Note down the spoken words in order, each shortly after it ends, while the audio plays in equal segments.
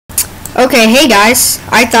Okay, hey guys.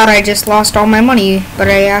 I thought I just lost all my money, but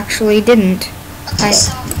I actually didn't. Okay,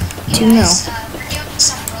 so do know. We're doing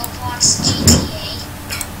some Roblox GTA,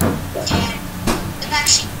 and we've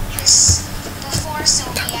actually done this before, so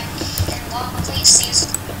we have, and luckily it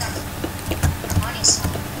saves money, so.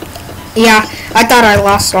 Yeah, I thought I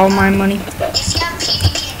lost all my money. If you have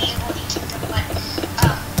PvP enabled, you can do it,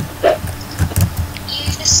 but you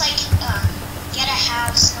just like get a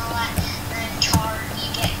house and all that, and then car,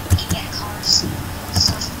 you get cars.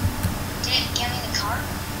 So, did it give me the car?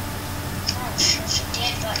 I'm not sure if it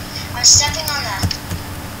did, but I'm stepping on that.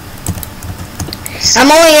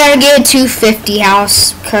 I'm only gonna get a 250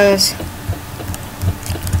 house, cause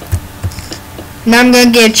now I'm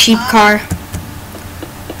gonna get a cheap car.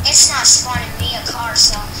 It's not spawning me a car,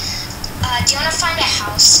 so do you want to find a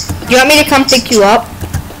house? Do you want me to come pick you up?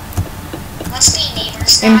 Let's be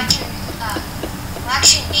neighbors. Now I can, well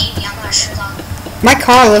actually maybe, I'm not sure though. My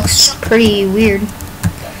car looks pretty weird.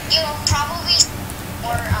 You'll probably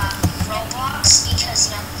more Roblox because,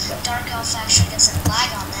 you know, Dark Elf actually doesn't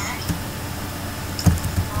lag on that.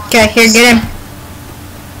 Okay, here, get him.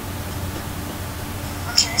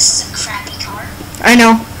 Okay, this is a crappy car. I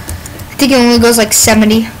know. I think it only goes like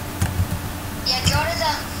 70. Yeah, go to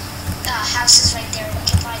the houses right there. You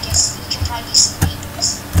can probably be some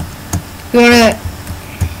neighbors. You wanna?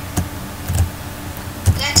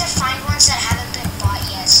 You have to find ones that haven't been bought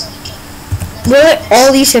yet, so you can. Really?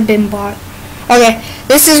 All these have been bought. Okay,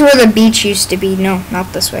 this is where the beach used to be. No,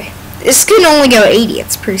 not this way. This can only go 80.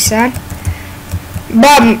 It's pretty sad.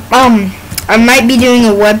 But I might be doing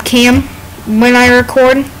a webcam when I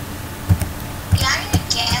record. Yeah, I'm gonna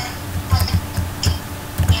get like a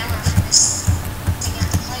camera for this thing.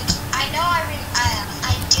 Like, I know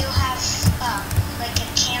I do have like a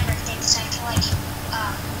camera thing, so I can like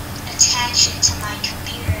attach it to my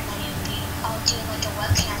computer, and then I'll do like a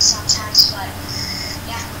webcam sometimes. But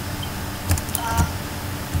yeah,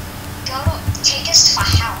 take us to a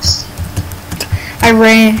house, dude. I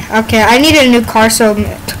ran. Okay, I need a new car, so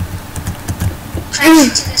Crash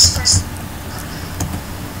into this person.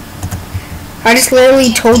 I just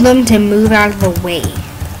literally told them to move out of the way.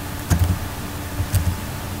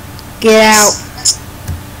 Get out.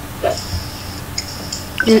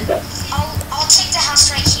 I'll take the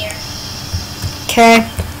house right here. Okay.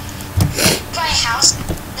 By house,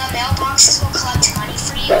 the mailboxes will collect money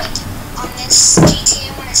for you. Like on this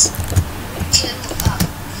GTA one, it's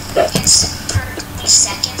per 20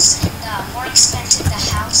 seconds, and the more expensive the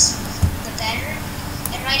house, the better.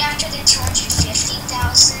 And right after the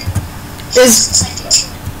 250,000, it's like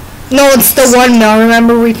the No, it's the 1 mil.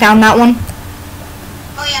 Remember we found that one?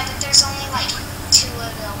 Oh yeah, but there's only like 2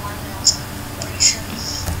 of the 1 mils, I'm pretty sure.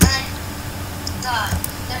 And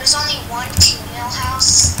then there's only 1 2 mil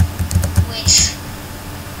house, which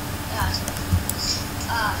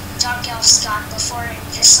Dark Elf's got before, and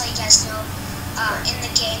just so you guys know, in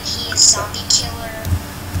the game he is zombie killer,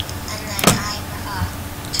 and then I'm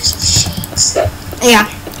just with shades. Yeah.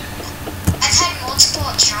 I've had multiple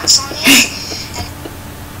accounts on this, and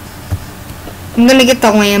I'm gonna get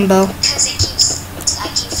the Lambo. because I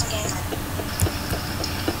keep forgetting.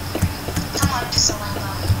 How much is the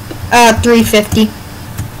Lambo? 350.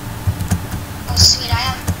 Oh sweet, I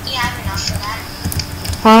have enough for that.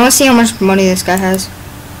 I wanna see how much money this guy has.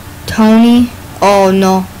 Tony. Oh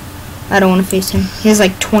no. I don't want to face him. He has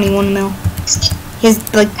like 21 mil. He has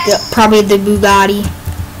like probably the Bugatti.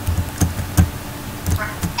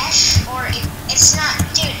 Or it's not,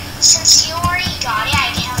 dude. Since you already got it,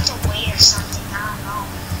 I'd have to wait or something. I don't know,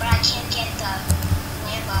 but I can't get the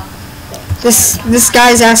Lambo. This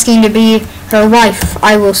guy's asking to be her wife.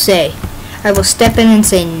 I will step in and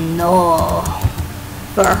say no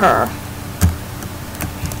for her.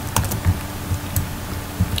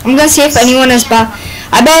 I'm gonna see if anyone has bought.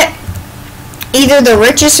 I bet either the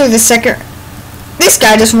richest or the second. This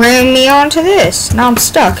guy just ran me onto this. Now I'm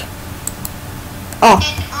stuck. Oh.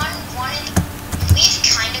 And on one, we've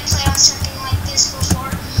kind of played on something like this before,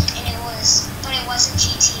 and but it wasn't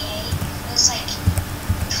GTA. It was like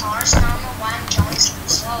cars, and I don't know why I'm going so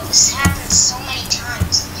slow. This happens so many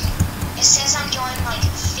times. It says I'm going like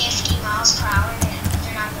 50 miles per hour,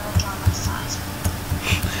 and I'm really going like 5.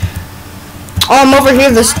 Oh, I'm over here.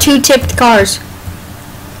 There's 2 tipped cars.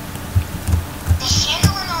 The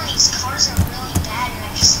handling on these cars are really bad, and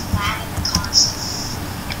I just lag in the cars.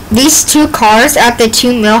 These 2 cars at the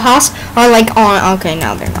 2 mil house are like on. Okay,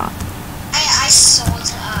 no, they're not. I sold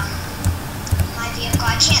my vehicle.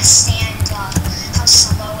 I can't stand how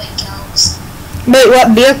slow it goes. Wait,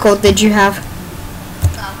 what vehicle did you have?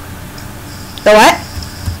 The what?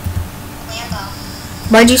 Lambo.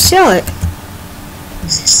 Why'd you sell it?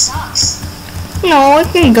 Is it sucks. No, it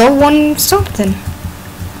can go one something.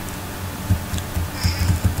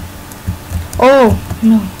 Oh,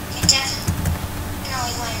 no. It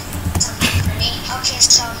definitely went something for me. Okay,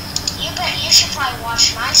 so you should probably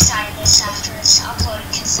watch my side of this after it's uploaded,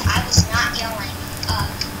 because I was not yelling.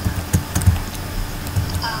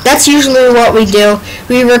 That's usually what we do.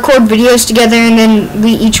 We record videos together and then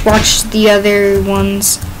we each watch the other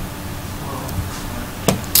ones.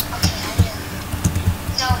 Okay, I do.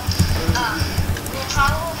 So, we'll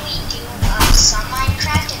probably do some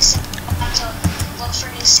Minecraft, except we'll have to look for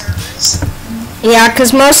new servers. Yeah,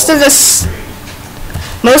 because most of the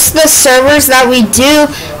servers that we do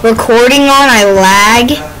recording on, I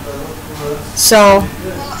lag. So.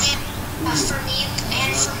 Well, and for me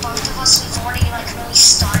and for both of us, we've already really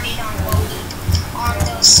started on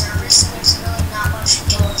those servers, so there's really not much we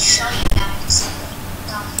can show you guys.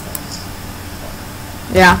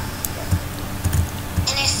 Yeah.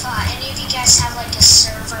 And if any of you guys have like a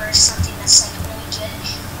server or something that's like really good,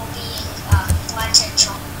 we'll be glad to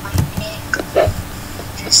join it.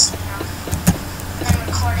 Just and then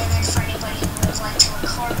recording it for anybody who would like to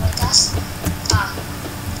record with us.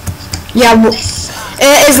 Yeah.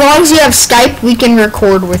 As long as you have Skype, we can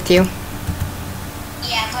record with you.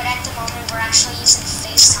 Yeah, but at the moment we're actually using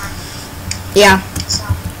FaceTime. Yeah. So,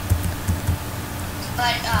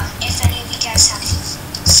 but if any of you guys have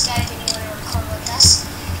Skype and you want to record with us,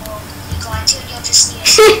 we'll be glad to. You'll just need a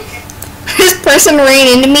This person ran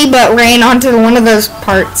into me, but ran onto one of those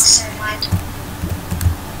parts.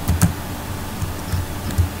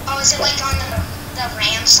 Oh, is it like on the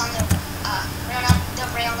ramps on the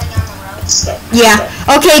railing on the roads? Yeah.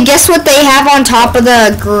 Okay, guess what they have on top of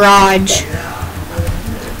the garage?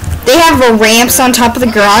 They have ramps on top of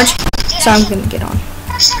the garage, so I'm gonna get on.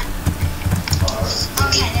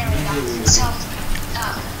 Okay, there we go.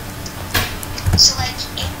 So like,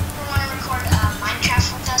 if you want to record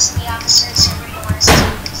Minecraft with us in the opposite server you want us to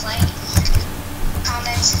play,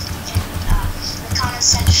 comment in the comment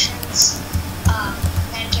sections,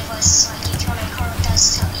 and give us, like, if you want to record with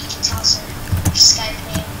us, you can tell us your Skype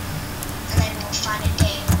name, and then we'll find a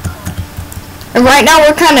day and record. And right now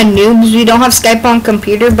we're kind of noobs. We don't have Skype on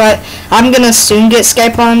computer, but I'm gonna soon get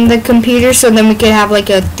Skype on the computer, so then we could have like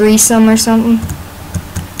a threesome or something.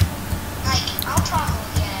 Like, I'll probably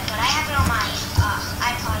get it, but I have it on my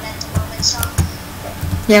iPod at the moment, so.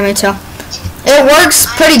 Yeah, me too. It works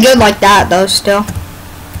pretty good like that, though. Still.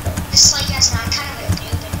 Just like guys, I'm kind of a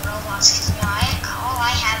noob in Roblox, because all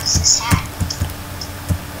I have is this hat.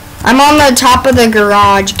 I'm on the top of the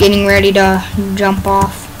garage, getting ready to jump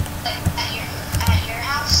off. At your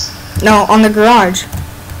house? No, on the garage.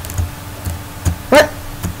 What?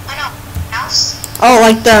 I know. House? Oh,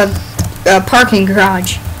 like the parking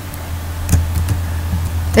garage.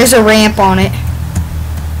 There's a ramp on it.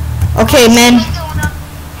 Okay, men.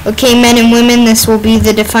 Okay, men and women, this will be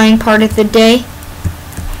the defining part of the day.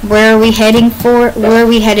 Where are we heading for? Where are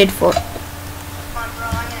we headed for?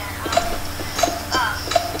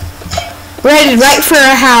 We're headed right for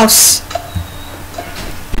a house.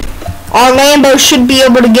 Our Lambo should be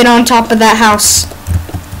able to get on top of that house.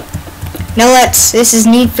 Now this is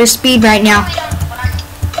Need for Speed right now. I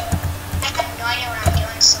have no idea what I'm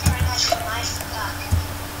doing, so pretty much for my,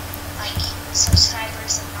 like,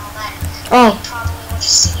 subscribers and all that, Oh. they probably will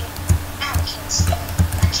just see me now, because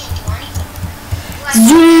I can't do anything.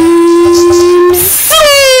 Zoom,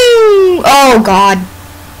 zoom. Oh God.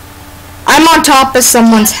 I'm on top of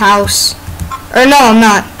someone's house. Or no, I'm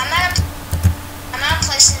not. I'm at a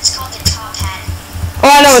place and it's called the Top Hat. Oh,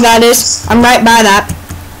 I know what that is. I'm right by that.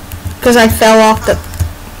 Because I fell off the...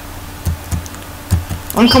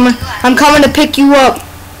 I'm coming to pick you up.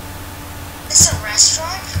 Is this a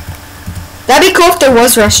restaurant? That'd be cool if there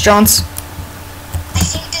was restaurants. I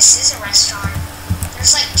think this is a restaurant.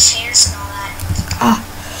 There's like chairs and all that. Ah,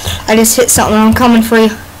 I just hit something. I'm coming for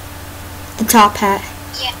you. The Top Hat.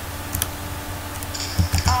 Yeah.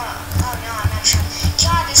 Oh no, I'm not sure.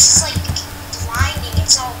 God, this is like blinding.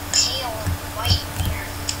 It's all pale and white here.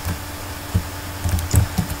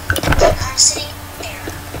 I'm sitting there.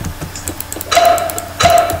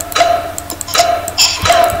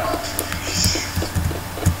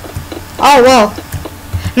 Oh, whoa.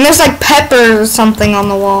 And there's like pepper or something on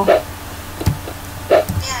the wall. Yeah,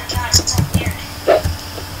 God, it's so weird.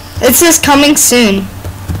 It says coming soon.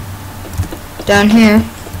 Down here.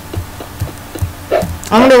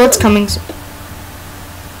 I wonder what's coming soon.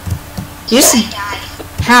 You see? I died.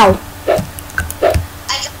 How?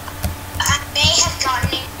 I may have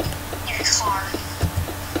gotten in your car.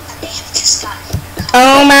 I may have just gotten in your car.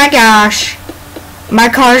 Oh my gosh. My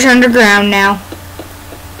car's underground now.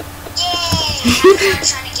 Yay! I'm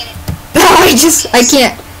trying to I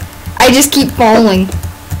can't. I just keep falling.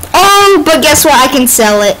 Oh, but guess what? I can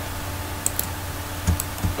sell it.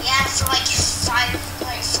 Yeah, for like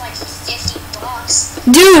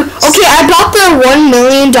 $50. Dude, okay, I bought the $1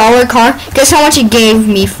 million car. Guess how much it gave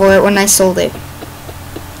me for it when I sold it?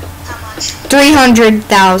 How much?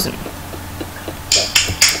 300,000.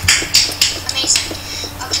 Amazing.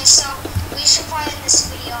 Okay, so we should probably end this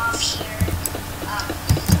video off here.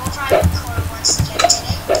 We'll probably record once again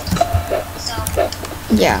today. So.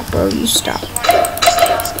 Yeah, bro, you stop. You wanna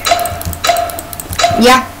get off here?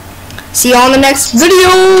 Yeah. See you on the next video.